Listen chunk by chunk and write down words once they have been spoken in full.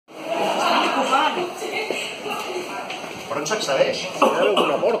on s'accedeix? Hi ha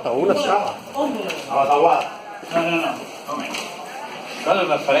una porta o una escala. A la taulada. No, home. Coses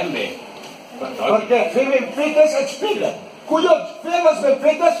les farem bé. Perquè fer ben fetes ens peguen. Collons, fer-les ben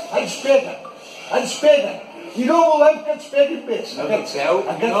fetes ens peguen. Ens peguen. I no volem que ens peguin més. Aquests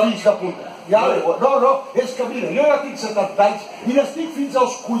fills de puta. No, és que mira, jo ja tinc 70 anys i n'estic fins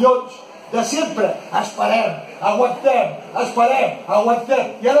als collons de sempre. Esperem, aguantem,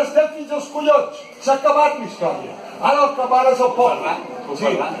 i ara estem fins als collons. S'ha acabat la història. Ara el que mana és el poble. Sí,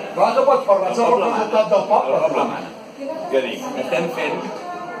 clar que pots parlar, és el representant del poble. Jo dic, estem fent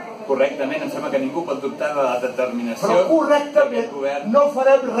correctament, em sembla que ningú pot dubtar de la determinació. Però correctament no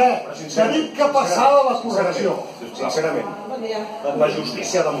farem res. Tenim que passar a la correcció. Sincerament, la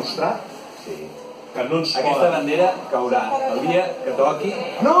justícia ha demostrat que no ens aquesta bandera caurà el dia que toqui.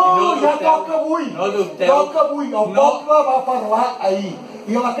 No, ja toca avui. No dubteu. Toca avui. El poble va parlar ahir.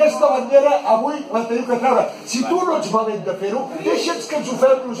 I aquesta bandera avui la tenim que treure. Si tu no ets valent de fer-ho, deixa'ns que ens ho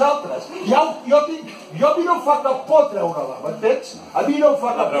fem nosaltres. Jo a mi no em fa cap por treure-la, m'entens? A mi no em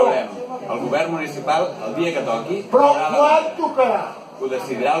fa cap por. El govern municipal, el dia que toqui... Però quan tocarà? Ho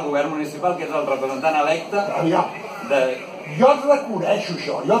decidirà el govern municipal, que és el representant electe de... Jo et reconeixo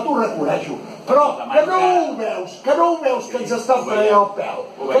això, jo t'ho reconeixo. Però que no ho veus, que ens estan prenent el pèl.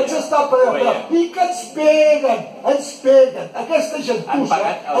 Que ens estan prenent el pèl. I que ens peguen. Aquesta gentussa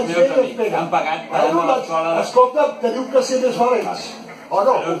ens peguen. Han pagat per anar a l'escola... Escolta, teniu que ser més valents. O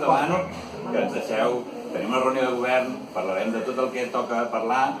no? Us demano que ens deixeu... Tenim una reunió de govern, parlarem de tot el que toca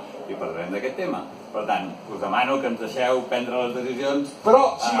parlar i parlarem d'aquest tema. Per tant, us demano que ens deixeu prendre les decisions...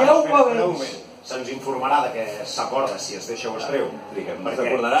 Però sigueu valents. Se'ns informarà de què s'acorda, si es deixa o es treu.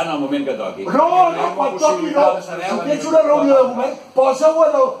 S'acordarà en el moment que toqui. No, quan toqui no. Si tens una reunió de govern, posa-ho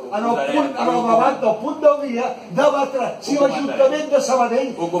en el debat del punt del dia, debatre si l'Ajuntament de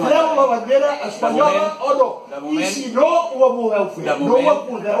Sabadell treu la bandera espanyola o no. I si no ho voleu fer, no ho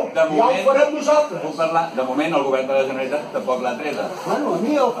podeu, ja ho farem nosaltres. De moment el govern de la Generalitat tampoc l'ha treta. Bueno, a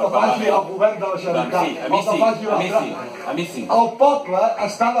mi el que faci el govern de la Generalitat, a mi sí. El poble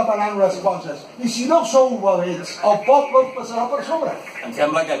està demanant unes coses. I si no sou valents, el poble us passarà per sobre. Em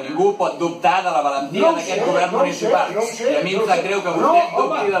sembla que ningú pot dubtar de la valentia d'aquest govern municipal. I a mi em sap greu que vostè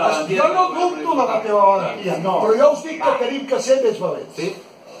dubti de la valentia. Jo no dubto de la teva valentia, però jo us dic que tenim que ser més valents.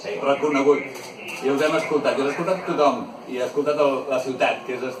 Sí, reconegut. I us hem escoltat. I us ha escoltat tothom. I ha escoltat la ciutat,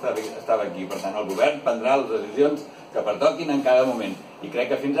 que estava aquí. Per tant, el govern prendrà les decisions que pertoquin en cada moment. I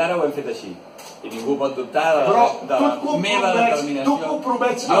crec que fins ara ho hem fet així. I ningú pot dubtar de la meva determinació. Tu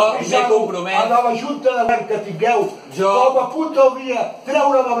compromets a la Junta de Govern que tingueu com a punt del dia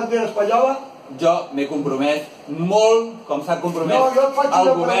treure la bandera espanyola? Jo m'he compromès molt, com s'ha compromès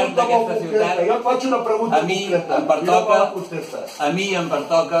el govern d'aquesta ciutat. Jo et faig una pregunta concreta. A mi em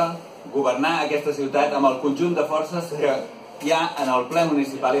pertoca governar aquesta ciutat amb el conjunt de forces que hi ha en el ple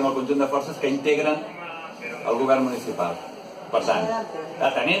municipal i amb el conjunt de forces que integren el govern municipal. Per tant,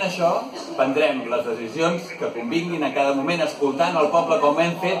 atenent això, prendrem les decisions que convinguin a cada moment, escoltant el poble com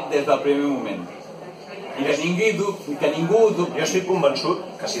hem fet des del primer moment. I que ningú dubti. Jo estic convençut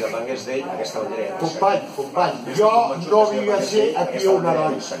que si depengués d'ell, aquesta bandera... Company, jo no vinc a ser aquí un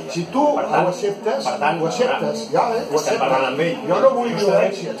heroi. Si tu ho acceptes, ho acceptes. Estem parlant amb ell. Jo no vull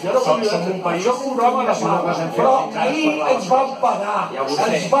violències. Soc un home de pau. Però ahir ens van pagar.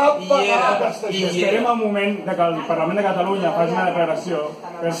 Ens van pagar aquesta gent. Esperem el moment que el Parlament de Catalunya faci una declaració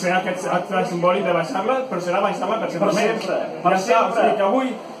per fer aquest acte simbòlic de baixar-la, però serà baixar-la per sempre. Per sempre. Que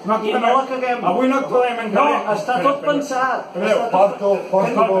avui no actuem en carrer. No, està tot pensat. Porto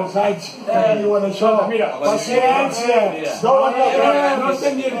molts anys que diuen això. Paciència. No la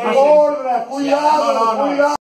caguem. Corre, cuidado.